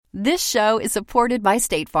This show is supported by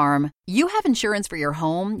State Farm. You have insurance for your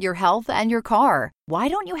home, your health, and your car. Why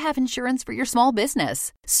don't you have insurance for your small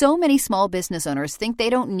business? So many small business owners think they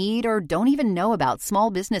don't need or don't even know about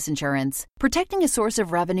small business insurance. Protecting a source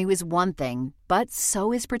of revenue is one thing, but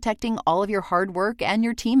so is protecting all of your hard work and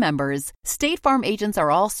your team members. State Farm agents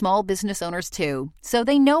are all small business owners too, so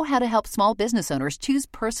they know how to help small business owners choose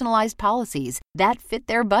personalized policies that fit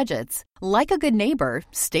their budgets. Like a good neighbor,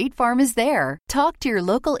 State Farm is there. Talk to your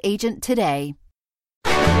local agent today.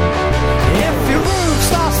 If your roof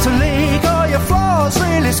starts to leak or your floor's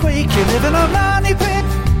really squeak, you live in a money pit.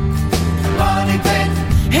 Money pit.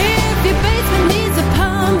 If your basement needs a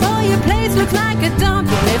pump or your place looks like a dump,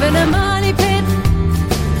 you live in a money pit.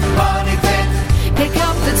 Money pit. Pick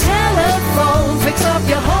up the telephone, fix up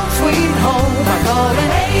your home sweet home by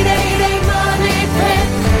calling 888 Money Pit.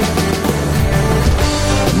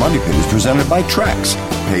 Money Pit is presented by Trex,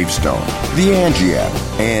 Pavestone, the Angie app,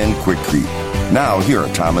 and Quikrete. Now, here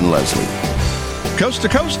are Tom and Leslie. Coast to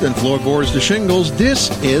coast and floorboards to shingles, this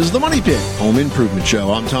is the Money Pit Home Improvement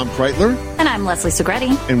Show. I'm Tom Kreitler. And I'm Leslie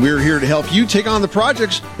Segretti. And we're here to help you take on the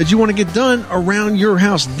projects that you want to get done around your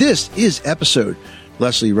house. This is episode,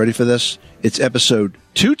 Leslie, you ready for this? It's episode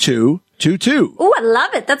 2222. Oh, I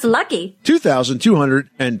love it. That's lucky.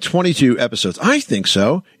 2,222 episodes. I think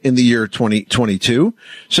so, in the year 2022.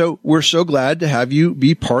 So we're so glad to have you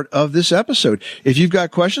be part of this episode. If you've got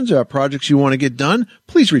questions about projects you want to get done,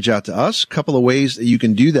 please reach out to us. A couple of ways that you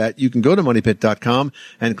can do that. You can go to moneypit.com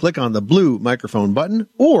and click on the blue microphone button,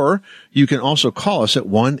 or you can also call us at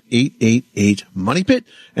 1-888-MONEYPIT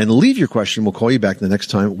and leave your question. We'll call you back the next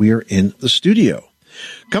time we are in the studio.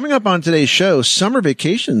 Coming up on today's show, summer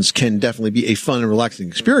vacations can definitely be a fun and relaxing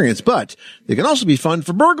experience, but they can also be fun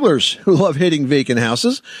for burglars who love hitting vacant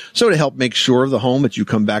houses. So to help make sure the home that you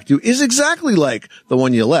come back to is exactly like the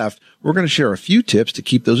one you left, we're going to share a few tips to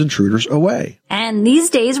keep those intruders away. And these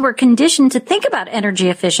days, we're conditioned to think about energy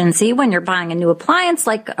efficiency when you're buying a new appliance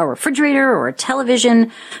like a refrigerator or a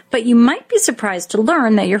television. But you might be surprised to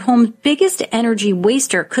learn that your home's biggest energy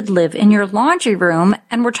waster could live in your laundry room.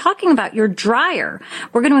 And we're talking about your dryer.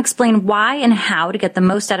 We're going to explain why and how to get the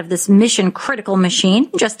most out of this mission-critical machine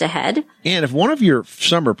just ahead. And if one of your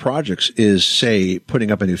summer projects is, say, putting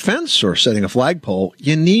up a new fence or setting a flagpole,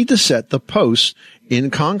 you need to set the posts in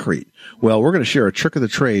concrete. Well, we're going to share a trick of the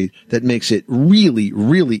trade that makes it really,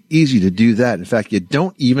 really easy to do that. In fact, you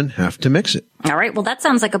don't even have to mix it. All right. Well, that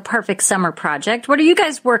sounds like a perfect summer project. What are you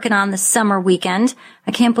guys working on this summer weekend?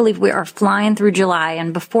 I can't believe we are flying through July.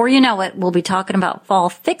 And before you know it, we'll be talking about fall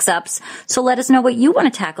fix-ups. So let us know what you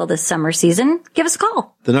want to tackle this summer season. Give us a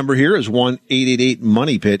call. The number here is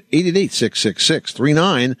 1-888-MONEYPIT,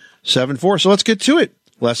 888-666-3974. So let's get to it.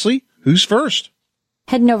 Leslie, who's first?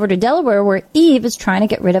 Heading over to Delaware, where Eve is trying to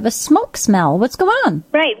get rid of a smoke smell. What's going on?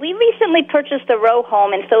 Right. We recently purchased a row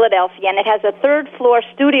home in Philadelphia, and it has a third-floor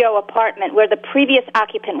studio apartment where the previous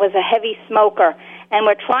occupant was a heavy smoker. And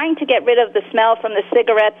we're trying to get rid of the smell from the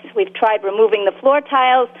cigarettes. We've tried removing the floor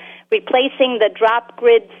tiles, replacing the drop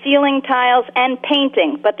grid ceiling tiles, and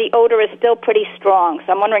painting, but the odor is still pretty strong.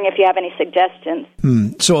 So I'm wondering if you have any suggestions.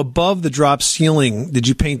 So above the drop ceiling, did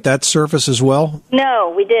you paint that surface as well?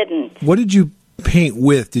 No, we didn't. What did you paint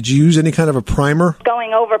with? Did you use any kind of a primer?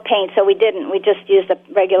 Going over paint, so we didn't. We just used a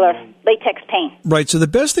regular latex paint. Right. So the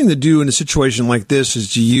best thing to do in a situation like this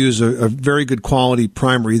is to use a very good quality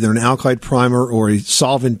primer, either an alkyd primer or a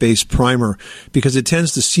solvent-based primer, because it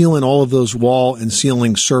tends to seal in all of those wall and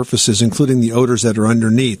ceiling surfaces, including the odors that are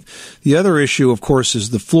underneath. The other issue, of course, is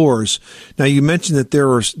the floors. Now, you mentioned that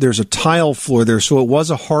there's a tile floor there, so it was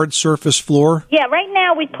a hard surface floor? Yeah, right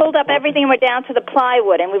now we pulled up everything and we're down to the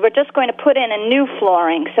plywood, and we were just going to put in a new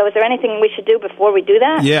flooring. So is there anything we should do before we do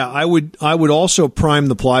that? Yeah, I would also prime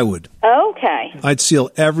the plywood. Okay. I'd seal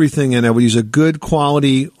everything in. I would use a good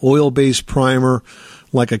quality oil-based primer,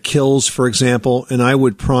 like a Kills, for example, and I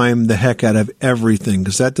would prime the heck out of everything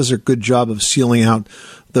because that does a good job of sealing out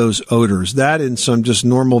those odors. That and some just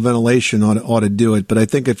normal ventilation ought to do it. But I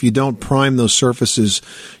think if you don't prime those surfaces,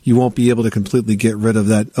 you won't be able to completely get rid of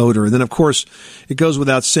that odor. And then, of course, it goes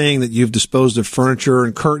without saying that you've disposed of furniture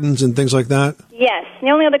and curtains and things like that. Yes. The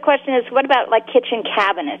only other question is, what about, like, kitchen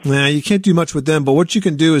cabinets? Nah, you can't do much with them, but what you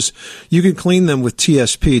can do is you can clean them with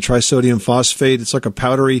TSP, trisodium phosphate. It's like a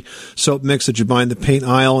powdery soap mix that you buy in the paint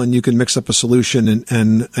aisle, and you can mix up a solution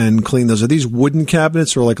and clean those. Are these wooden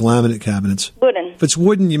cabinets or like laminate cabinets? Wooden. If it's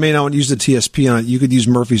wooden, you may not want to use the TSP on it. You could use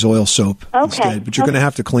Murphy's oil soap instead, but you're going to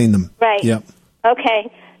have to clean them. Right. Yep.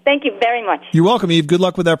 Okay. Thank you very much. You're welcome, Eve. Good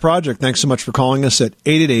luck with that project. Thanks so much for calling us at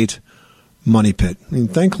Money Pit. I mean,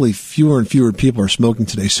 thankfully, fewer and fewer people are smoking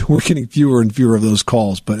today, so we're getting fewer and fewer of those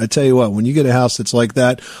calls. But I tell you what, when you get a house that's like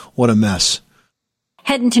that, what a mess.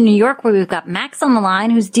 Heading to New York, where we've got Max on the line,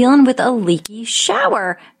 who's dealing with a leaky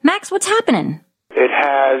shower. Max, what's happening? It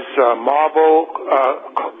has marble,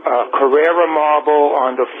 Carrera marble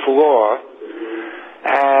on the floor,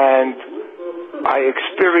 and I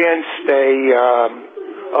experienced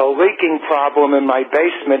a leaking problem in my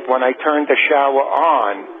basement when I turned the shower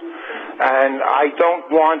on. And I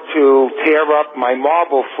don't want to tear up my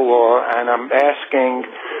marble floor, and I'm asking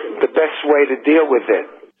the best way to deal with it.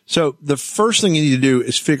 So the first thing you need to do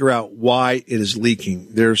is figure out why it is leaking.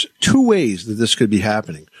 There's two ways that this could be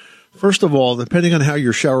happening. First of all, depending on how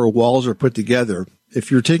your shower walls are put together,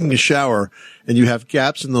 if you're taking a shower and you have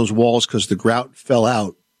gaps in those walls because the grout fell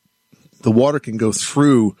out, the water can go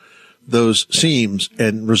through those seams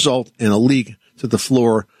and result in a leak to the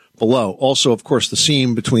floor below. Also, of course, the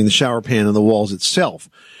seam between the shower pan and the walls itself.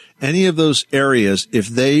 Any of those areas, if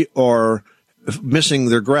they are missing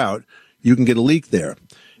their grout, you can get a leak there.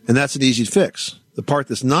 And that's an easy fix. The part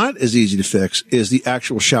that's not as easy to fix is the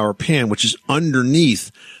actual shower pan, which is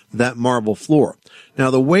underneath that marble floor.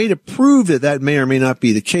 Now, the way to prove that that may or may not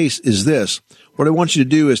be the case is this. What I want you to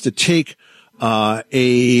do is to take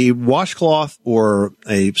a washcloth or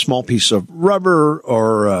a small piece of rubber,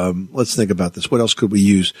 or let's think about this. What else could we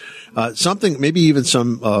use? Something, maybe even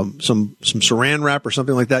some saran wrap or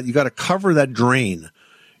something like that. You got to cover that drain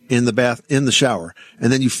in the shower,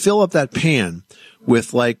 and then you fill up that pan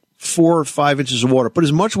with like 4 or 5 inches of water. Put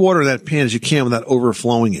as much water in that pan as you can without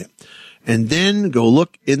overflowing it. And then go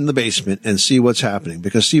look in the basement and see what's happening.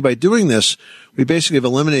 Because see, by doing this, we basically have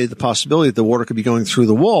eliminated the possibility that the water could be going through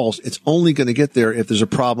the walls. It's only going to get there if there's a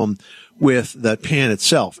problem with that pan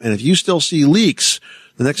itself. And if you still see leaks,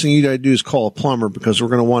 the next thing you got to do is call a plumber, because we're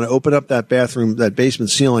going to want to open up that bathroom, that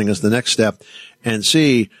basement ceiling as the next step, and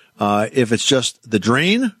see if it's just the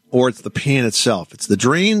drain or it's the pan itself. If it's the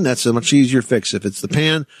drain, that's a much easier fix. If it's the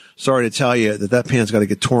pan, sorry to tell you that pan's got to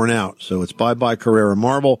get torn out. So it's bye-bye Carrera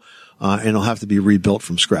marble. And it'll have to be rebuilt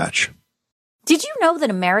from scratch. Did you know that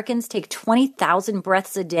Americans take 20,000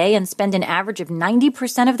 breaths a day and spend an average of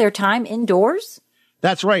 90% of their time indoors?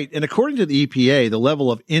 That's right. And according to the EPA, the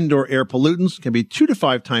level of indoor air pollutants can be 2 to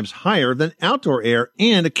 5 times higher than outdoor air,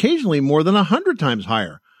 and occasionally more than 100 times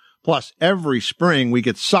higher. Plus, every spring we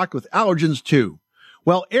get socked with allergens too.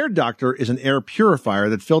 Well, Air Doctor is an air purifier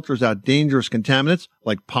that filters out dangerous contaminants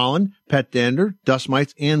like pollen, pet dander, dust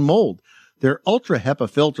mites, and mold. Their Ultra HEPA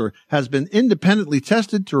filter has been independently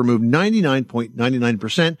tested to remove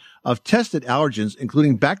 99.99% of tested allergens,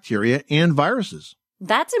 including bacteria and viruses.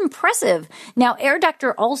 That's impressive. Now, Air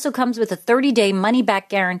Doctor also comes with a 30-day money-back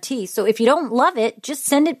guarantee, so if you don't love it, just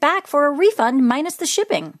send it back for a refund minus the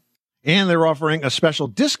shipping. And they're offering a special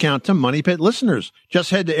discount to Money Pit listeners. Just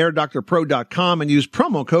head to airdoctorpro.com and use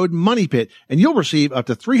promo code MONEYPIT, and you'll receive up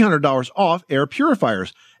to $300 off air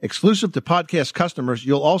purifiers. Exclusive to podcast customers,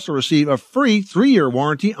 you'll also receive a free 3-year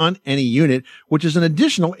warranty on any unit, which is an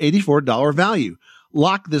additional $84 value.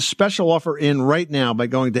 Lock this special offer in right now by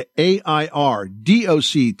going to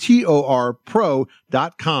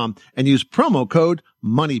airdoctorpro.com and use promo code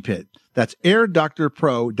MONEYPIT. That's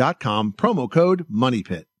airdoctorpro.com, promo code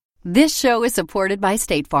MONEYPIT. This show is supported by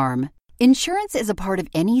State Farm. Insurance is a part of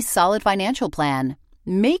any solid financial plan.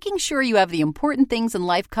 Making sure you have the important things in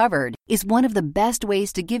life covered is one of the best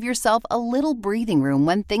ways to give yourself a little breathing room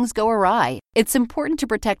when things go awry. It's important to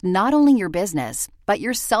protect not only your business, but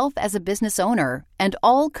yourself as a business owner and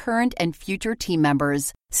all current and future team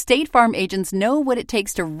members. State Farm agents know what it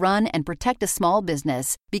takes to run and protect a small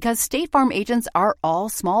business, because State Farm agents are all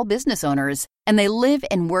small business owners, and they live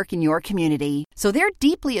and work in your community. So they're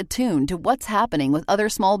deeply attuned to what's happening with other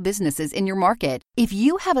small businesses in your market. If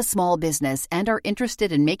you have a small business and are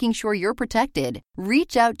interested in making sure you're protected,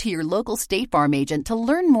 reach out to your local State Farm agent to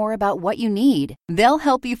learn more about what you need. They'll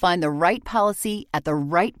help you find the right policy at the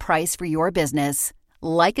right price for your business.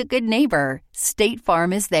 Like a good neighbor, State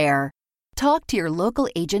Farm is there. Talk to your local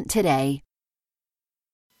agent today.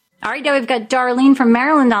 All right, now we've got Darlene from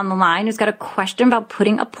Maryland on the line who's got a question about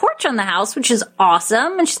putting a porch on the house, which is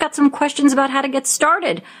awesome. And she's got some questions about how to get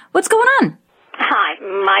started. What's going on? Hi.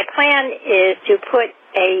 My plan is to put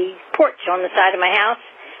a porch on the side of my house.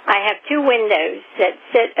 I have 2 windows that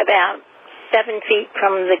sit about 7 feet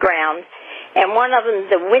from the ground, and one of them,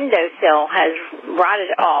 the windowsill, has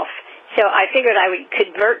rotted off. So I figured I would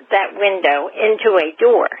convert that window into a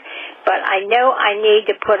door. But I know I need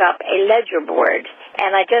to put up a ledger board,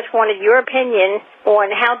 and I just wanted your opinion on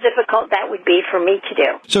how difficult that would be for me to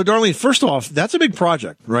do. So, Darlene, first off, that's a big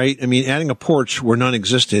project, right? I mean, adding a porch where none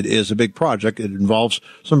existed is a big project. It involves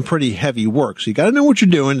some pretty heavy work. So you got to know what you're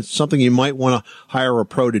doing. It's something you might want to hire a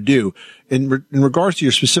pro to do. In regards to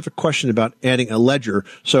your specific question about adding a ledger,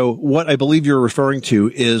 so what I believe you're referring to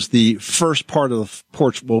is the first part of the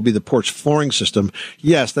porch will be the porch flooring system.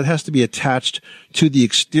 Yes, that has to be attached to the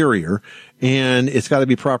exterior, and it's got to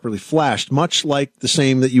be properly flashed, much like the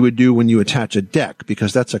same that you would do when you attach a deck,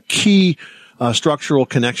 because that's a key structural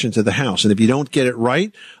connection to the house. And if you don't get it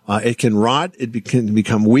right, it can rot, can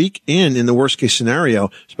become weak, and in the worst case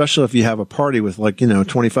scenario, especially if you have a party with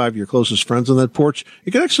 25 of your closest friends on that porch,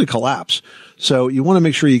 it could actually collapse. So you want to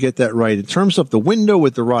make sure you get that right. In terms of the window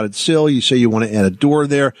with the rotted sill, you say you want to add a door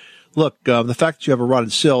there. Look, the fact that you have a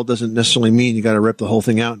rotted sill doesn't necessarily mean you got to rip the whole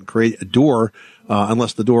thing out and create a door,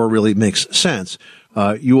 unless the door really makes sense.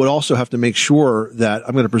 You would also have to make sure that,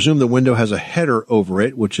 I'm going to presume the window has a header over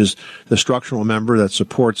it, which is the structural member that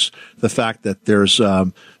supports the fact that there's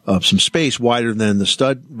some space wider than the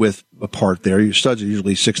stud width apart there. Your studs are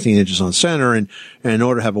usually 16 inches on center, and in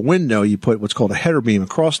order to have a window, you put what's called a header beam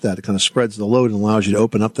across that. It kind of spreads the load and allows you to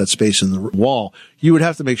open up that space in the wall. You would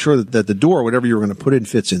have to make sure that the door, whatever you're going to put in,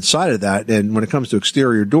 fits inside of that. And when it comes to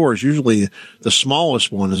exterior doors, usually the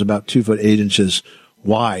smallest one is about 2 foot 8 inches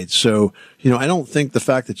wide. So, I don't think the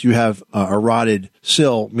fact that you have a rotted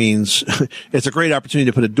sill means it's a great opportunity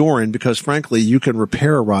to put a door in, because frankly, you can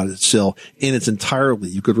repair a rotted sill in its entirety.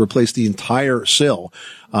 You could replace the entire sill.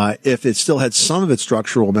 If it still had some of its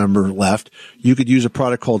structural member left, you could use a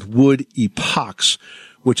product called wood epox,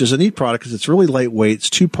 which is a neat product because it's really lightweight. It's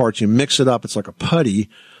 2 parts. You mix it up. It's like a putty.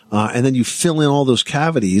 And then you fill in all those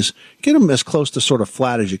cavities, get them as close to sort of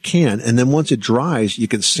flat as you can. And then once it dries, you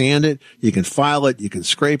can sand it, you can file it, you can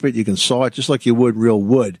scrape it, you can saw it just like you would real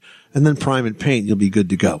wood, and then prime and paint. You'll be good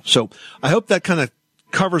to go. So I hope that kind of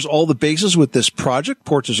covers all the bases with this project.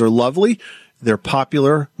 Porches are lovely. They're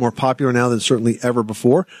popular, more popular now than certainly ever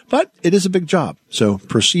before, but it is a big job. So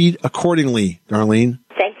proceed accordingly, Darlene.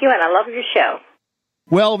 Thank you, and I love your show.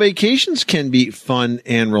 Well, vacations can be fun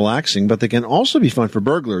and relaxing, but they can also be fun for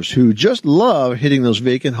burglars who just love hitting those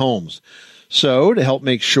vacant homes. So to help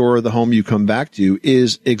make sure the home you come back to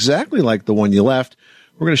is exactly like the one you left,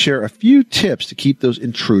 we're going to share a few tips to keep those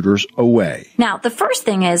intruders away. Now, the first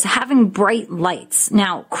thing is having bright lights.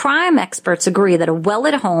 Now, crime experts agree that a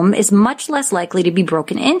well-lit home is much less likely to be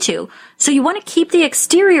broken into. So you want to keep the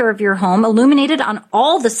exterior of your home illuminated on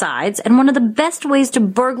all the sides. And one of the best ways to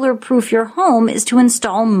burglar-proof your home is to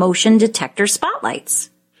install motion detector spotlights.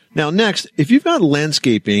 Now, next, if you've got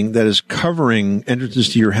landscaping that is covering entrances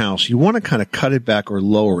to your house, you want to kind of cut it back or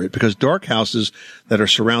lower it, because dark houses that are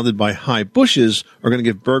surrounded by high bushes are going to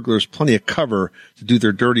give burglars plenty of cover to do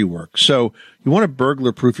their dirty work. So you want to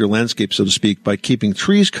burglar-proof your landscape, so to speak, by keeping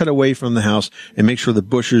trees cut away from the house and make sure the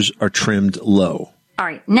bushes are trimmed low. All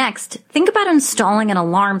right, next, think about installing an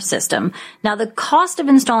alarm system. Now, the cost of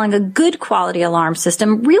installing a good quality alarm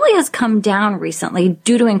system really has come down recently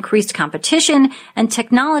due to increased competition and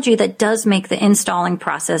technology that does make the installing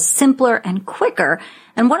process simpler and quicker.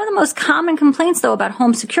 And one of the most common complaints, though, about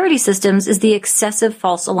home security systems is the excessive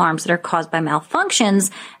false alarms that are caused by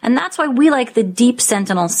malfunctions. And that's why we like the Deep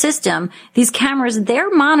Sentinel system. These cameras,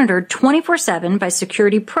 they're monitored 24/7 by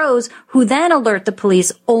security pros who then alert the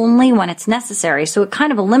police only when it's necessary. So it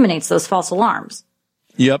kind of eliminates those false alarms.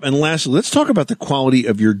 Yep. And lastly, let's talk about the quality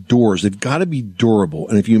of your doors. They've got to be durable.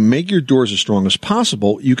 And if you make your doors as strong as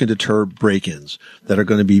possible, you can deter break-ins that are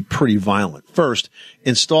going to be pretty violent. First,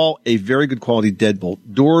 install a very good quality deadbolt.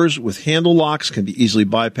 Doors with handle locks can be easily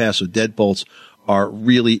bypassed, so deadbolts are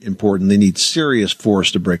really important. They need serious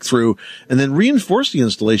force to break through. And then reinforce the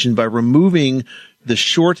installation by removing the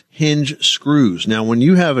short hinge screws. Now, when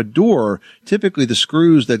you have a door, typically the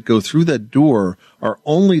screws that go through that door are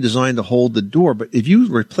only designed to hold the door. But if you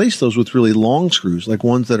replace those with really long screws, like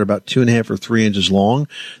ones that are about 2.5 or 3 inches long,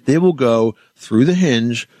 they will go through the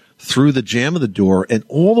hinge, through the jamb of the door, and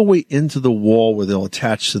all the way into the wall where they'll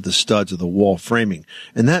attach to the studs of the wall framing.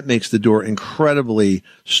 And that makes the door incredibly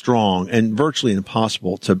strong and virtually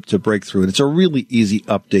impossible to break through. And it's a really easy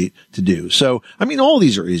update to do. So, I mean, all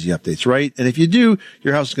these are easy updates, right? And if you do,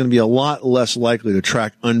 your house is going to be a lot less likely to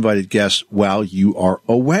attract uninvited guests while you are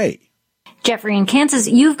away. Jeffrey in Kansas,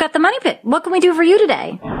 you've got the Money Pit. What can we do for you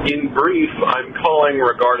today? In brief, I'm calling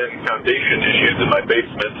regarding foundation issues in my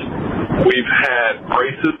basement. We've had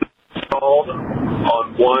braces installed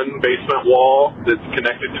on one basement wall that's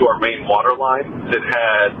connected to our main water line that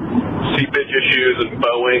had seepage issues and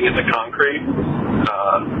bowing in the concrete.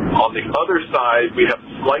 On the other side, we have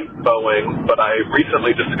slight bowing, but I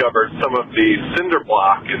recently discovered some of the cinder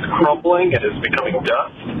block is crumbling and is becoming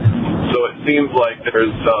dust. So it seems like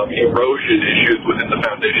there's some erosion issues within the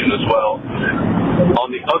foundation as well.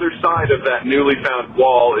 On the other side of that newly found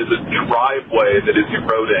wall is a driveway that is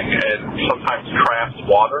eroding and sometimes traps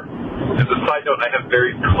water. As a side note, I have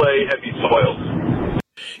very clay-heavy soils.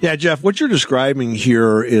 Yeah, Jeff, what you're describing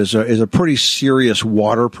here is a pretty serious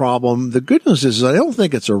water problem. The good news is I don't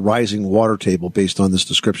think it's a rising water table based on this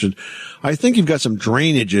description. I think you've got some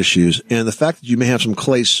drainage issues, and the fact that you may have some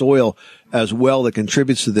clay soil as well that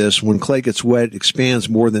contributes to this. When clay gets wet, it expands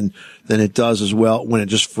more than it does as well when it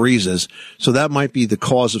just freezes. So that might be the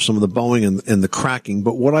cause of some of the bowing and the cracking.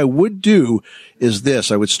 But what I would do is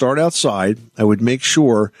this. I would start outside. I would make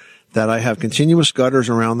sure that I have continuous gutters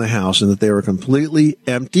around the house and that they are completely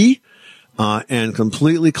empty and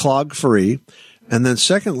completely clog-free. And then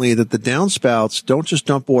secondly, that the downspouts don't just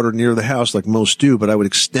dump water near the house like most do, but I would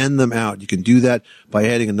extend them out. You can do that by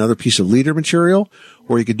adding another piece of leader material,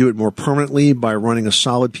 or you could do it more permanently by running a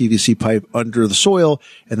solid PVC pipe under the soil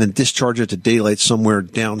and then discharge it to daylight somewhere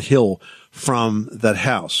downhill from that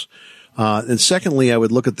house. And secondly, I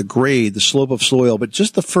would look at the grade, the slope of soil, but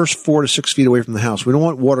just the first 4 to 6 feet away from the house. We don't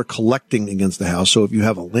want water collecting against the house. So if you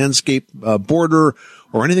have a landscape border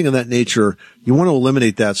or anything of that nature, you want to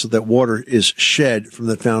eliminate that so that water is shed from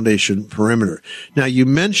the foundation perimeter. Now, you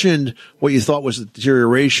mentioned what you thought was the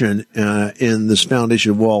deterioration in this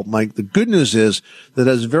foundation wall, Mike. The good news is that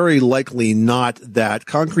it's very likely not that.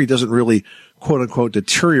 Concrete doesn't really quote unquote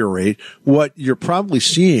deteriorate. What you're probably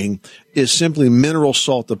seeing is simply mineral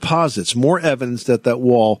salt deposits, more evidence that that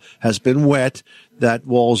wall has been wet. That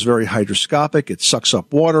wall is very hygroscopic. It sucks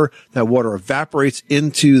up water. That water evaporates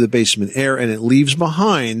into the basement air and it leaves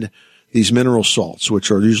behind these mineral salts,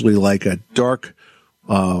 which are usually like a dark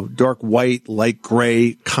white, light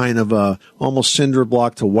gray kind of a almost cinder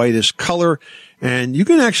block to whitish color. And you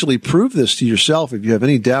can actually prove this to yourself if you have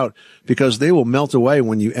any doubt, because they will melt away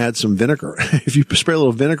when you add some vinegar. If you spray a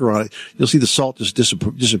little vinegar on it, you'll see the salt just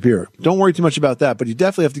disappear. Don't worry too much about that, but you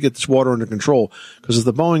definitely have to get this water under control, because if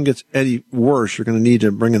the bowing gets any worse, you're going to need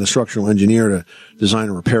to bring in a structural engineer to design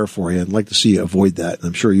a repair for you. I'd like to see you avoid that, and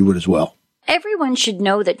I'm sure you would as well. Everyone should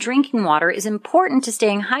know that drinking water is important to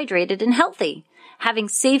staying hydrated and healthy. Having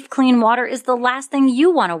safe, clean water is the last thing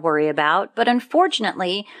you want to worry about, but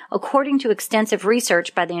unfortunately, according to extensive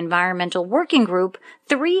research by the Environmental Working Group,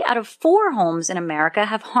 3 out of 4 homes in America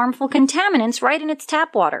have harmful contaminants right in its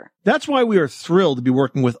tap water. That's why we are thrilled to be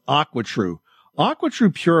working with AquaTrue.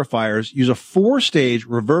 AquaTrue purifiers use a 4-stage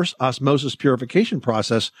reverse osmosis purification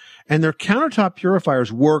process, and their countertop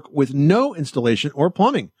purifiers work with no installation or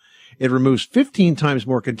plumbing. It removes 15 times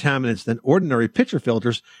more contaminants than ordinary pitcher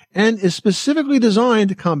filters and is specifically designed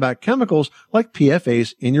to combat chemicals like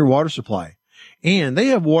PFAS in your water supply. And they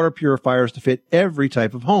have water purifiers to fit every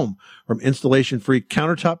type of home, from installation-free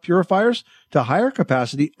countertop purifiers to higher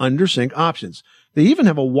capacity under-sink options. They even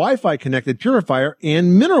have a Wi-Fi connected purifier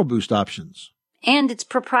and mineral boost options. And its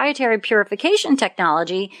proprietary purification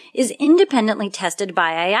technology is independently tested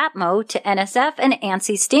by IAPMO to NSF and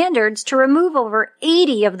ANSI standards to remove over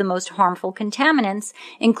 80 of the most harmful contaminants,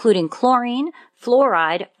 including chlorine,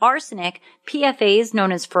 fluoride, arsenic, PFAS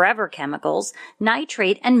known as forever chemicals,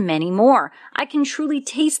 nitrate, and many more. I can truly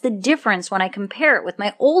taste the difference when I compare it with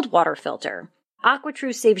my old water filter.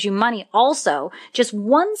 AquaTrue saves you money also. Just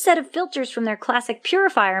one set of filters from their classic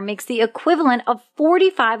purifier makes the equivalent of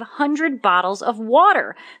 4,500 bottles of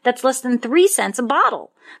water. That's less than 3 cents a bottle.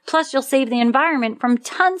 Plus, you'll save the environment from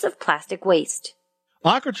tons of plastic waste.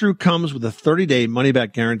 AquaTrue comes with a 30-day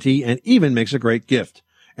money-back guarantee and even makes a great gift.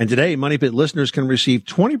 And today, Money Pit listeners can receive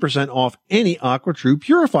 20% off any AquaTrue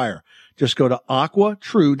purifier. Just go to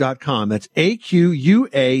aquatrue.com. That's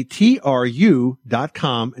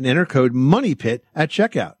AQUATRU.com and enter code MONEYPIT at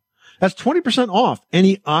checkout. That's 20% off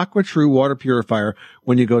any AquaTrue water purifier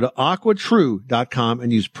when you go to aquatrue.com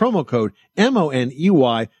and use promo code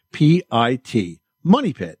MONEYPIT.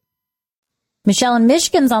 MONEYPIT. Michelle in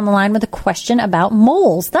Michigan's on the line with a question about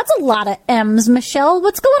moles. That's a lot of M's. Michelle,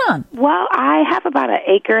 what's going on? Well, I have about 1.5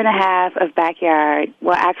 acres of backyard.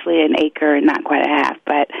 Well, actually 1 acre, not quite a half,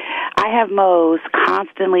 but I have moles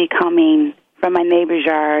constantly coming from my neighbor's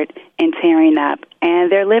yard and tearing up,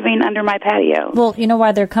 and they're living under my patio. Well, you know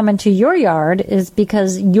why they're coming to your yard is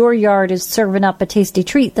because your yard is serving up a tasty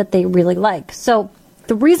treat that they really like. So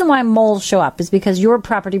The reason why moles show up is because your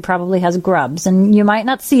property probably has grubs, and you might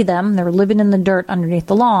not see them. They're living in the dirt underneath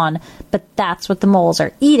the lawn, but that's what the moles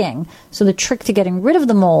are eating. So the trick to getting rid of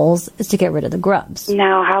the moles is to get rid of the grubs.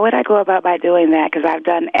 Now, how would I go about by doing that? Because I've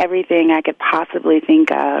done everything I could possibly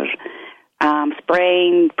think of.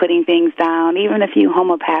 Spraying, putting things down, even a few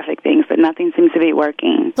homeopathic things, but nothing seems to be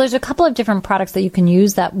working. There's a couple of different products that you can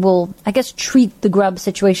use that will, I guess, treat the grub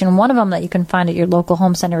situation. One of them that you can find at your local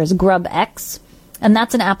home center is Grub X. And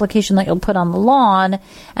that's an application that you'll put on the lawn,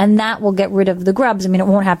 and that will get rid of the grubs. I mean, it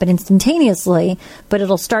won't happen instantaneously, but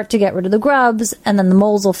it'll start to get rid of the grubs, and then the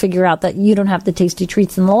moles will figure out that you don't have the tasty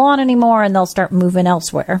treats in the lawn anymore, and they'll start moving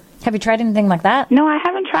elsewhere. Have you tried anything like that? No, I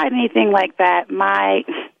haven't tried anything like that. My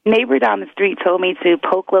neighbor down the street told me to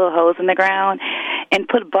poke little holes in the ground and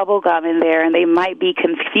put bubble gum in there, and they might be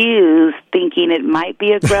confused, thinking it might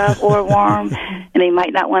be a grub or a worm, and they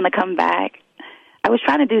might not want to come back. I was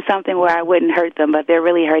trying to do something where I wouldn't hurt them, but they're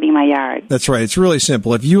really hurting my yard. That's right. It's really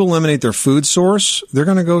simple. If you eliminate their food source, they're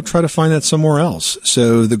going to go try to find that somewhere else.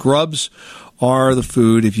 So the grubs are the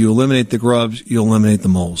food. If you eliminate the grubs, you eliminate the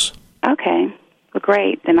moles. Okay. Well,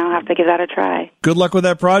 great. Then I'll have to give that a try. Good luck with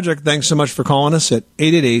that project. Thanks so much for calling us at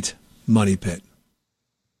 888-MONEY-PIT.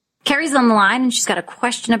 Carrie's on the line, and she's got a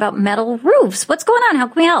question about metal roofs. What's going on? How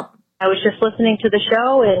can we help? I was just listening to the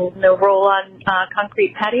show and the roll-on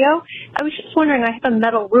concrete patio. I was just wondering, I have a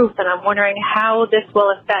metal roof, and I'm wondering how this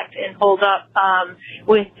will affect and hold up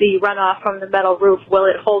with the runoff from the metal roof. Will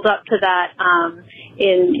it hold up to that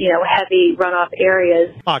in heavy runoff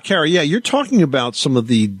areas? Carrie, yeah, you're talking about some of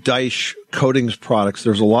the Dyche coatings products.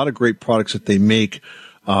 There's a lot of great products that they make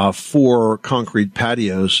for concrete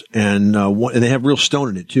patios, and they have real stone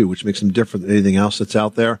in it too, which makes them different than anything else that's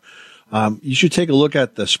out there. You should take a look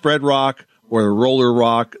at the spread rock or the roller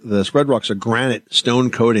rock. The spread rock's a granite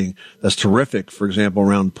stone coating that's terrific, for example,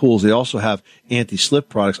 around pools. They also have anti-slip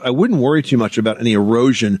products. I wouldn't worry too much about any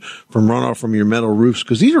erosion from runoff from your metal roofs,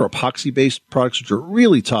 because these are epoxy-based products, which are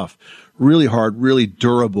really tough, really hard, really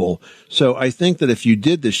durable. So I think that if you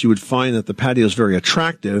did this, you would find that the patio is very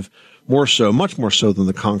attractive, more so, much more so than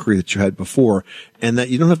the concrete that you had before, and that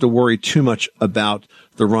you don't have to worry too much about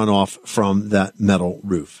the runoff from that metal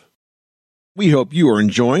roof. We hope you are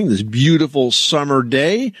enjoying this beautiful summer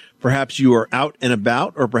day. Perhaps you are out and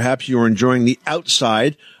about, or perhaps you are enjoying the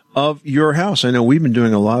outside of your house. I know we've been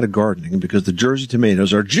doing a lot of gardening because the Jersey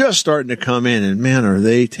tomatoes are just starting to come in, and man, are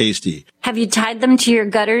they tasty. Have you tied them to your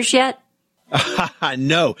gutters yet?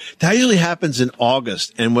 No, that usually happens in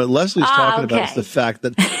August. And what Leslie's talking about is the fact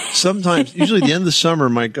that sometimes, usually at the end of the summer,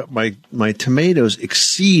 my tomatoes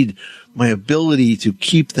exceed my ability to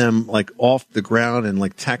keep them like off the ground and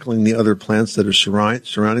like tackling the other plants that are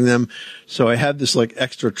surrounding them. So I have this like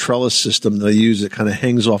extra trellis system that I use that kind of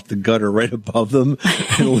hangs off the gutter right above them.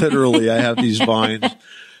 And literally I have these vines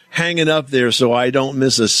hanging up there so I don't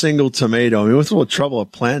miss a single tomato. I mean, what's all the trouble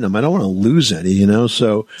of planting them? I don't want to lose any,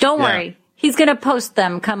 so. Don't worry. He's going to post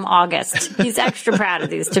them come August. He's extra proud of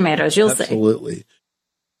these tomatoes. You'll see. Absolutely.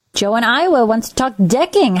 Joe in Iowa wants to talk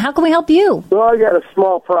decking. How can we help you? Well, I got a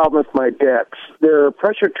small problem with my decks. They're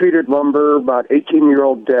pressure-treated lumber, about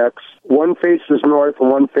 18-year-old decks. One faces north and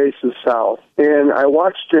one faces south. And I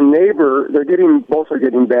watched a neighbor, both are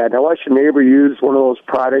getting bad. I watched a neighbor use one of those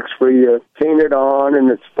products where you paint it on and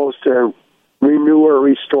it's supposed to renew or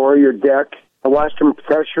restore your deck. I watched him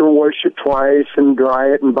pressure wash it twice and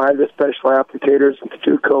dry it and buy the special applicators with the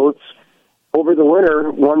 2 coats. Over the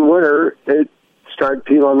one winter, it started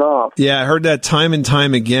peeling off. Yeah, I heard that time and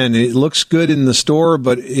time again. It looks good in the store,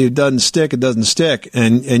 but it doesn't stick. It doesn't stick.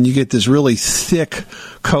 And you get this really thick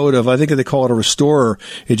coat of, I think they call it a restorer.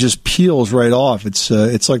 It just peels right off. It's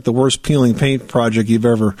like the worst peeling paint project you've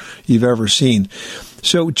ever seen.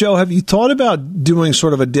 So, Joe, have you thought about doing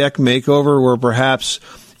sort of a deck makeover where perhaps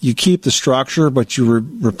you keep the structure, but you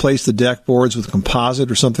replace the deck boards with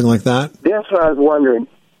composite or something like that? That's what I was wondering.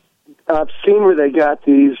 I've seen where they got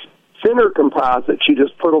these thinner composites you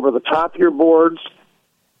just put over the top of your boards,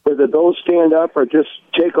 whether those stand up or just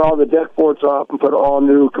take all the deck boards off and put all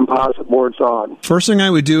new composite boards on. First thing I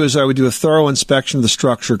would do is I would do a thorough inspection of the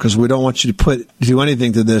structure, because we don't want you to do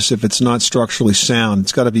anything to this if it's not structurally sound.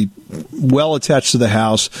 It's got to be well attached to the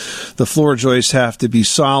house. The floor joists have to be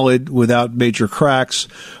solid without major cracks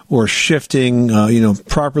or shifting,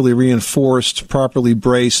 properly reinforced, properly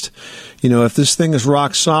braced. If this thing is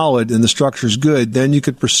rock solid and the structure's good, then you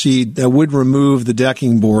could proceed. I would remove the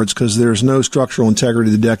decking boards because there's no structural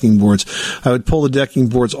integrity to the decking boards. I would pull the decking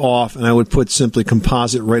boards off and I would put simply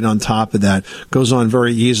composite right on top of that. Goes on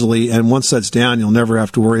very easily, and once that's down, you'll never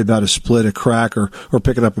have to worry about a split, a crack, or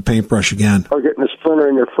picking up a paintbrush again. Or getting a split center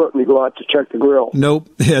in your foot when you go out to check the grill. Nope,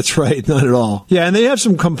 that's right, not at all. Yeah, and they have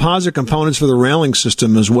some composite components for the railing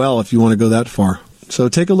system as well if you want to go that far. So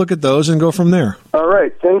take a look at those and go from there. All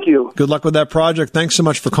right, thank you. Good luck with that project. Thanks so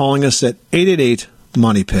much for calling us at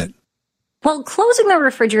 888-MONEY-PIT. Well, closing the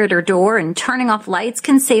refrigerator door and turning off lights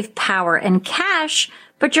can save power and cash,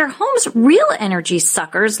 but your home's real energy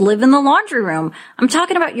suckers live in the laundry room. I'm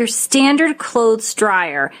talking about your standard clothes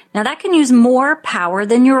dryer. Now, that can use more power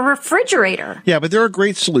than your refrigerator. Yeah, but there are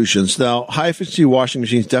great solutions. Now, high-efficiency washing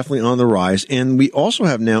machines definitely on the rise, and we also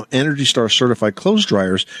have now Energy Star certified clothes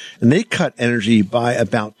dryers, and they cut energy by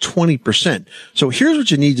about 20%. So here's what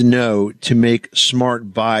you need to know to make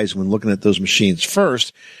smart buys when looking at those machines.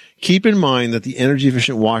 First, keep in mind that the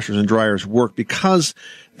energy-efficient washers and dryers work because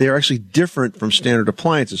they are actually different from standard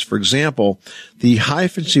appliances. For example, the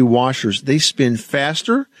high-efficiency washers, they spin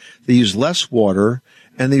faster, they use less water,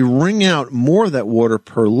 and they wring out more of that water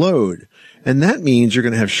per load. And that means you're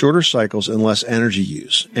going to have shorter cycles and less energy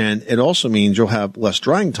use. And it also means you'll have less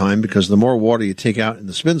drying time because the more water you take out in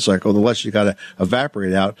the spin cycle, the less you got to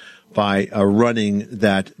evaporate out by running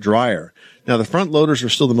that dryer. Now, the front loaders are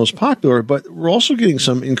still the most popular, but we're also getting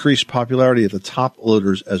some increased popularity at the top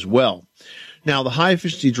loaders as well. Now, the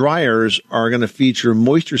high-efficiency dryers are going to feature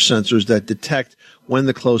moisture sensors that detect when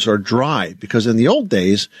the clothes are dry, because in the old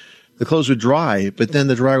days, the clothes would dry, but then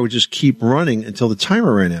the dryer would just keep running until the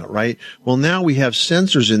timer ran out, right? Well, now we have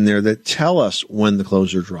sensors in there that tell us when the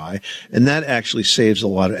clothes are dry, and that actually saves a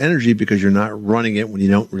lot of energy because you're not running it when you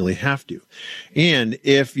don't really have to. And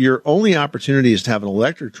if your only opportunity is to have an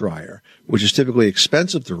electric dryer, which is typically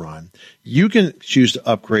expensive to run, you can choose to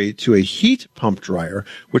upgrade to a heat pump dryer,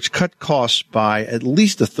 which cut costs by at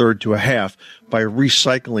least a third to a half by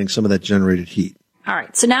recycling some of that generated heat. All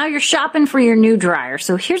right, so now you're shopping for your new dryer.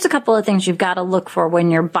 So here's a couple of things you've got to look for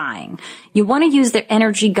when you're buying. You want to use their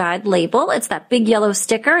Energy Guide label. It's that big yellow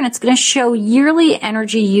sticker, and it's going to show yearly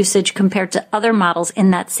energy usage compared to other models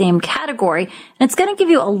in that same category. And it's going to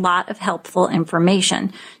give you a lot of helpful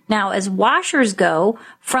information. Now, as washers go,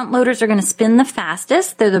 front loaders are going to spin the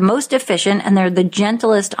fastest. They're the most efficient, and they're the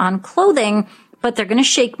gentlest on clothing, but they're going to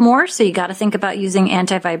shake more, so you got to think about using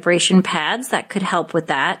anti-vibration pads. That could help with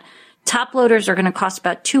that. Top loaders are going to cost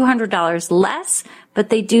about $200 less, but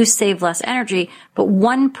they do save less energy. But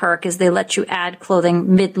one perk is they let you add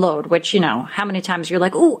clothing mid-load, which, you know, how many times you're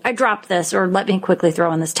like, ooh, I dropped this, or let me quickly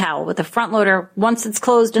throw in this towel. With a front loader, once it's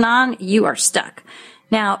closed and on, you are stuck.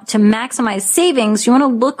 Now, to maximize savings, you want to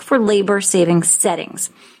look for labor-saving settings.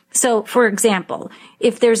 So, for example,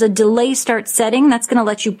 if there's a delay start setting, that's going to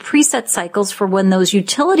let you preset cycles for when those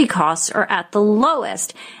utility costs are at the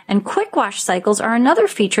lowest. And quick wash cycles are another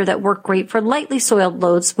feature that work great for lightly soiled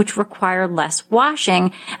loads, which require less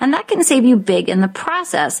washing. And that can save you big in the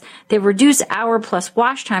process. They reduce hour plus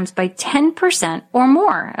wash times by 10% or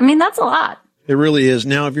more. I mean, that's a lot. It really is.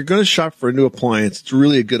 Now, if you're going to shop for a new appliance, it's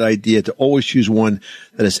really a good idea to always choose one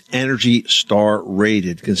that is Energy Star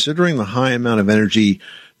rated. Considering the high amount of energy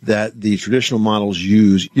that the traditional models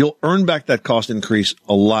use, you'll earn back that cost increase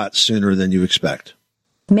a lot sooner than you expect.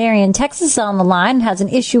 Mary in Texas on the line has an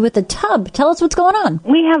issue with the tub. Tell us what's going on.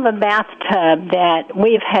 We have a bathtub that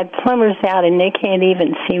we've had plumbers out and they can't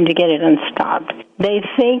even seem to get it unstopped. They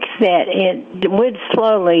think that it would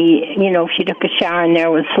slowly, you know, if you took a shower in there,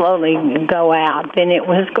 it would slowly go out. And it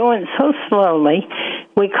was going so slowly,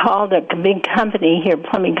 we called a big company here,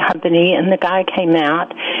 plumbing company, and the guy came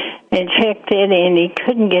out and checked it, and he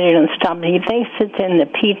couldn't get it unstopped. He thinks it's in the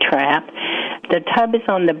P-trap. The tub is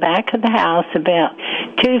on the back of the house. About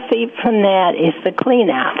 2 feet from that is the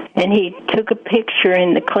clean-out. And he took a picture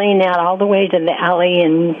in the clean-out all the way to the alley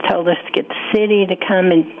and told us to get the city to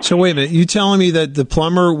come and... So wait a minute. You telling me that the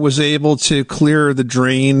plumber was able to clear the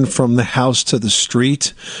drain from the house to the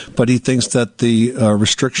street, but he thinks that the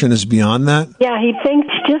restriction is beyond that? Yeah, he thinks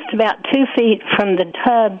just about 2 feet from the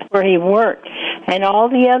tub where he worked. And all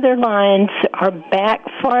the other lines are back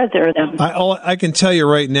farther. I can tell you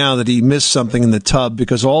right now that he missed something in the tub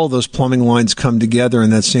because all of those plumbing lines come together in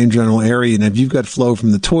that same general area. And if you've got flow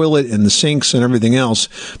from the toilet and the sinks and everything else,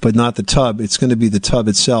 but not the tub, it's going to be the tub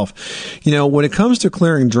itself. You know, when it comes to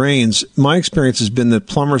clearing drains, my experience has been that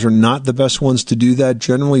plumbers are not the best ones to do that.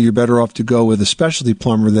 Generally, you're better off to go with a specialty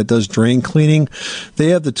plumber that does drain cleaning. They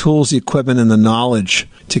have the tools, the equipment, and the knowledge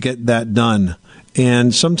to get that done.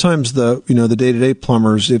 And sometimes the day-to-day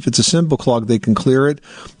plumbers, if it's a simple clog, they can clear it.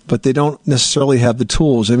 but they don't necessarily have the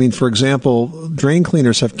tools. I mean, for example, drain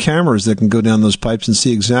cleaners have cameras that can go down those pipes and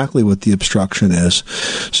see exactly what the obstruction is.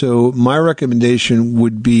 So my recommendation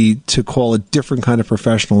would be to call a different kind of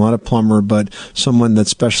professional, not a plumber, but someone that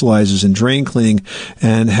specializes in drain cleaning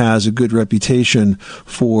and has a good reputation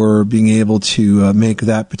for being able to make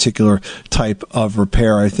that particular type of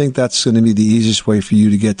repair. I think that's going to be the easiest way for you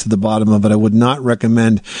to get to the bottom of it. I would not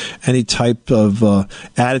recommend any type of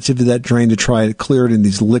additive to that drain to try to clear it in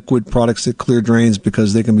these liquid products that clear drains,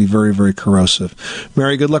 because they can be very, very corrosive.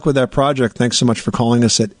 Mary, good luck with that project. Thanks so much for calling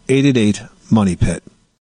us at 888-MONEY-PIT.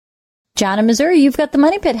 John in Missouri, you've got the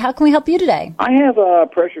Money Pit. How can we help you today? I have a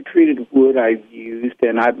pressure-treated wood I've used,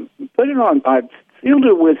 and I've put it on. I've sealed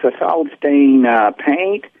it with a solid stain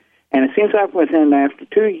paint, and it seems like after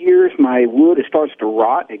 2 years, my wood starts to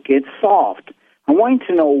rot. It gets soft. I'm wanting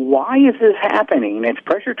to know, why is this happening? It's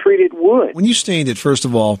pressure-treated wood. When you stained it, first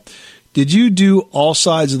of all, did you do all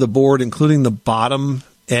sides of the board, including the bottom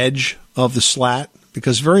edge of the slat?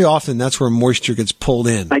 Because very often that's where moisture gets pulled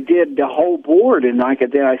in. I did the whole board, and then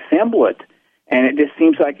I assemble it, and it just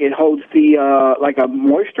seems like it holds the like a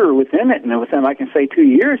moisture within it, and within, I can say, 2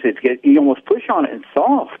 years, you almost push on it and it's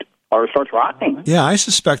soft, or it starts rotting. Yeah, I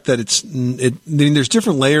suspect that I mean, there's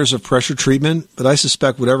different layers of pressure treatment, but I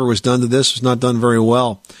suspect whatever was done to this was not done very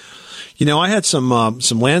well. You know, I had some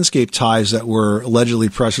landscape ties that were allegedly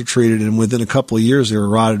pressure treated, and within a couple of years they were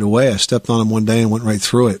rotted away. I stepped on them one day and went right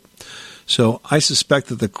through it. So I suspect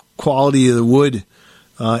that the quality of the wood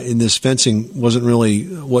in this fencing wasn't really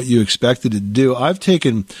what you expected it to do. I've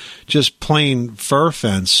taken just plain fir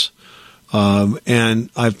fence and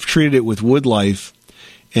I've treated it with Wood Life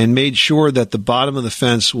and made sure that the bottom of the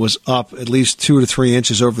fence was up at least 2 to 3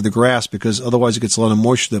 inches over the grass, because otherwise it gets a lot of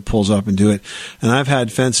moisture that pulls up into it. And I've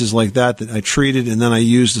had fences like that I treated and then I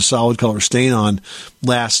used a solid color stain on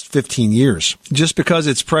last 15 years. Just because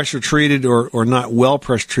it's pressure treated or not well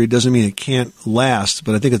pressure treated doesn't mean it can't last,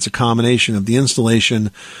 but I think it's a combination of the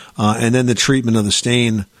installation and then the treatment of the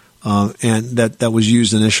stain and that was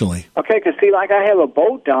used initially. Okay, because see, like I have a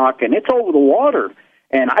boat dock and it's over the water.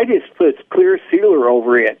 And I just put clear sealer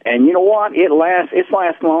over it. And you know what? It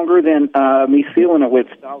lasts longer than me sealing it with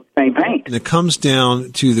solid stain paint. And it comes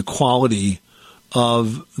down to the quality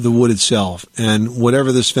of the wood itself. And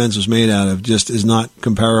whatever this fence was made out of just is not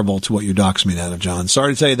comparable to what your dock's made out of, John.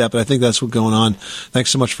 Sorry to tell you that, but I think that's what's going on. Thanks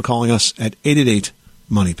so much for calling us at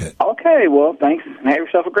 888-MONEY-PIT. Okay, well, thanks. Have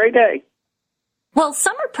yourself a great day. Well,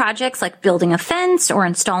 summer projects like building a fence or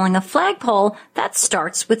installing a flagpole, that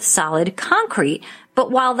starts with solid concrete. But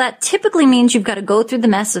while that typically means you've got to go through the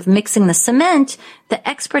mess of mixing the cement, the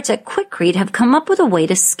experts at Quikrete have come up with a way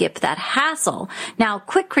to skip that hassle. Now,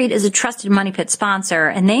 Quikrete is a trusted Money Pit sponsor,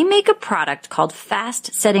 and they make a product called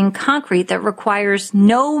fast-setting concrete that requires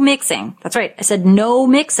no mixing. That's right, I said no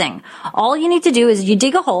mixing. All you need to do is you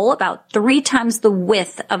dig a hole about 3 times the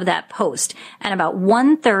width of that post and about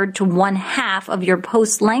 1/3 to 1/2 of your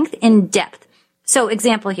post length in depth. So,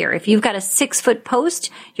 example here, if you've got a 6-foot post,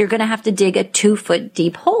 you're going to have to dig a 2-foot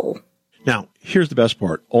deep hole. Now, here's the best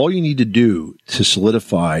part. All you need to do to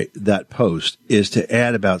solidify that post is to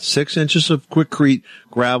add about 6 inches of Quikrete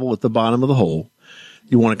gravel at the bottom of the hole.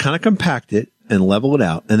 You want to kind of compact it and level it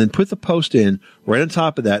out, and then put the post in right on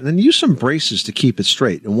top of that, and then use some braces to keep it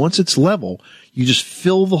straight. And once it's level, you just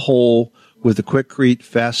fill the hole with the Quikrete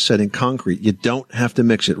fast-setting concrete. You don't have to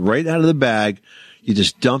mix it right out of the bag. You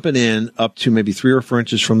just dump it in up to maybe 3 or 4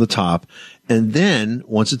 inches from the top. And then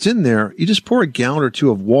once it's in there, you just pour a gallon or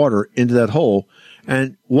 2 of water into that hole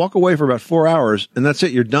and walk away for about 4 hours. And that's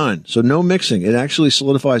it. You're done. So no mixing. It actually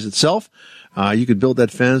solidifies itself. You could build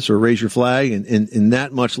that fence or raise your flag in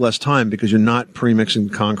that much less time, because you're not pre-mixing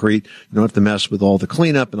the concrete. You don't have to mess with all the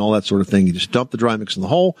cleanup and all that sort of thing. You just dump the dry mix in the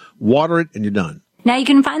hole, water it, and you're done. Now, you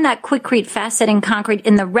can find that Quikrete fast-setting concrete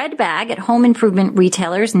in the red bag at home improvement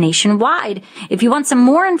retailers nationwide. If you want some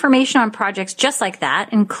more information on projects just like that,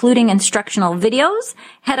 including instructional videos,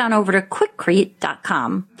 head on over to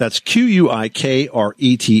Quikrete.com. That's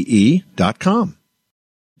Quikrete.com.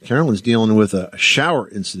 Carolyn's dealing with a shower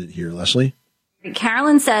incident here, Leslie.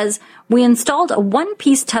 Carolyn says, we installed a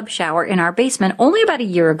one-piece tub shower in our basement only about a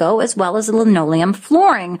year ago, as well as linoleum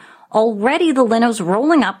flooring. Already the lino's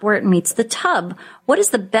rolling up where it meets the tub. What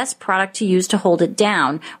is the best product to use to hold it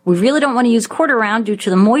down? We really don't want to use quarter round due to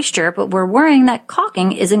the moisture, but we're worrying that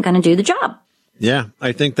caulking isn't going to do the job. Yeah,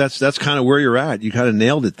 I think that's kind of where you're at. You kind of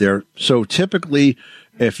nailed it there. So typically,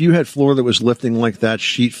 if you had floor that was lifting like that,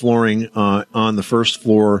 sheet flooring on the first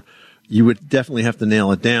floor, you would definitely have to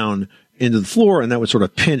nail it down into the floor, and that would sort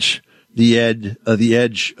of pinch the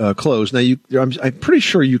edge closed. Now, I'm pretty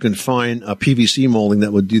sure you can find a PVC molding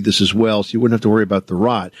that would do this as well, so you wouldn't have to worry about the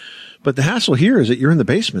rot. But the hassle here is that you're in the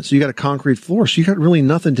basement, so you got a concrete floor, so you got really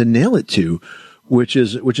nothing to nail it to, which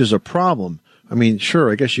is a problem. I mean,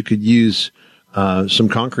 sure, I guess you could use some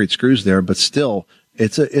concrete screws there, but still,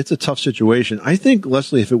 it's a tough situation. I think,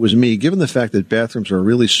 Leslie, if it was me, given the fact that bathrooms are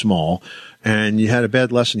really small, and you had a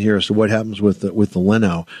bad lesson here as to what happens with the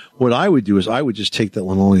lino, what I would do is I would just take that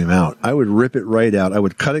linoleum out. I would rip it right out. I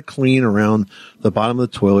would cut it clean around the bottom of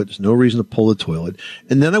the toilet. There's no reason to pull the toilet.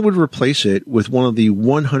 And then I would replace it with one of the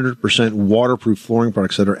 100% waterproof flooring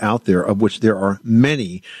products that are out there, of which there are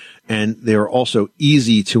many. And they are also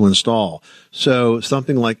easy to install. So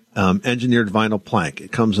something like engineered vinyl plank.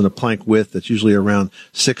 It comes in a plank width that's usually around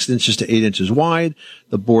 6 inches to 8 inches wide.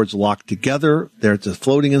 The board's locked together. It's a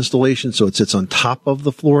floating installation, so it sits on top of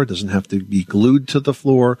the floor. It doesn't have to be glued to the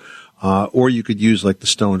floor. Or you could use like the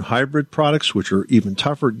stone hybrid products, which are even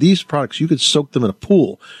tougher. These products, you could soak them in a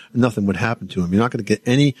pool and nothing would happen to them. You're not going to get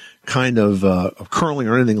any kind of curling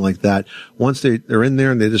or anything like that. Once they're in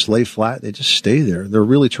there and they just lay flat, they just stay there. They're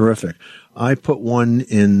really terrific. I put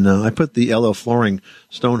the LL Flooring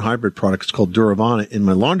stone hybrid product. It's called Duravana in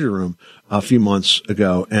my laundry room a few months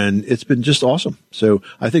ago, and it's been just awesome. So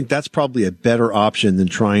I think that's probably a better option than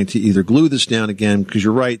trying to either glue this down again, because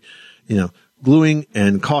you're right, gluing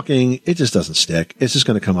and caulking, it just doesn't stick. It's just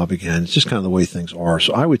going to come up again. It's just kind of the way things are.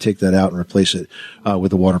 So I would take that out and replace it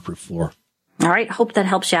with a waterproof floor. All right. Hope that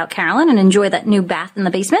helps you out, Carolyn, and enjoy that new bath in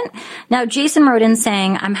the basement. Now, Jason wrote in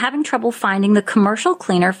saying, I'm having trouble finding the commercial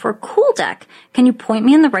cleaner for Cool Deck. Can you point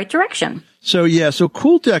me in the right direction? So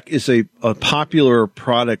Cool Deck is a popular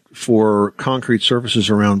product for concrete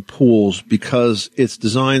surfaces around pools because it's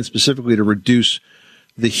designed specifically to reduce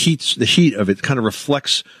the heat of it. Kind of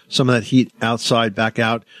reflects some of that heat outside, back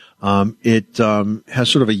out. It has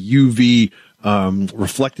sort of a UV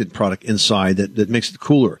reflected product inside that makes it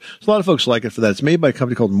cooler. So a lot of folks like it for that. It's made by a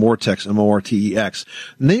company called Mortex, Mortex.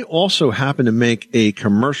 And they also happen to make a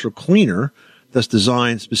commercial cleaner that's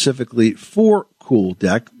designed specifically for Cool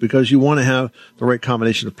Deck, because you want to have the right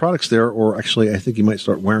combination of products there, or actually I think you might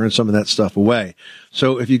start wearing some of that stuff away.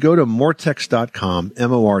 So if you go to mortex.com,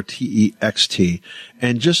 Mortext,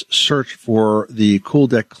 and just search for the Cool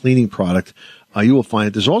Deck cleaning product, you will find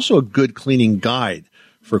it. There's also a good cleaning guide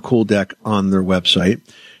for Cool Deck on their website.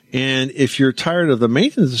 And if you're tired of the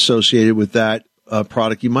maintenance associated with that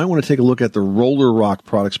product, you might want to take a look at the Roller Rock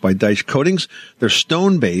products by Dice Coatings. They're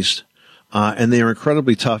stone-based, and they are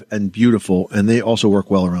incredibly tough and beautiful, and they also work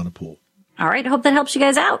well around the pool. All right. Hope that helps you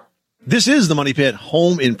guys out. This is the Money Pit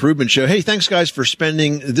Home Improvement Show. Hey, thanks, guys, for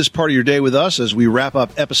spending this part of your day with us as we wrap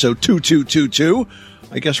up episode 2222.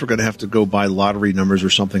 I guess we're going to have to go buy lottery numbers or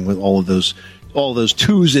something with all of those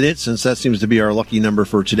twos in it, since that seems to be our lucky number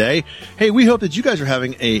for today. Hey, we hope that you guys are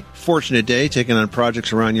having a fortunate day taking on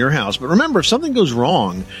projects around your house. But remember, if something goes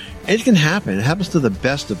wrong, it can happen. It happens to the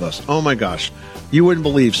best of us. Oh, my gosh. You wouldn't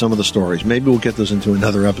believe some of the stories. Maybe we'll get those into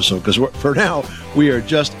another episode, because for now, we are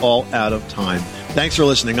just all out of time. Thanks for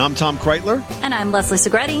listening. I'm Tom Kreitler. And I'm Leslie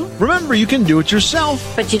Segretti. Remember, you can do it yourself,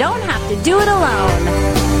 but you don't have to do it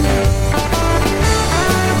alone.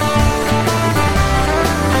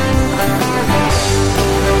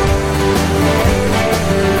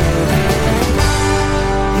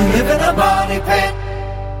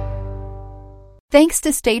 Thanks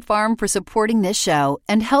to State Farm for supporting this show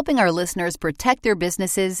and helping our listeners protect their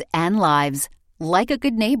businesses and lives. Like a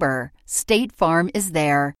good neighbor, State Farm is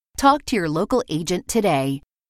there. Talk to your local agent today.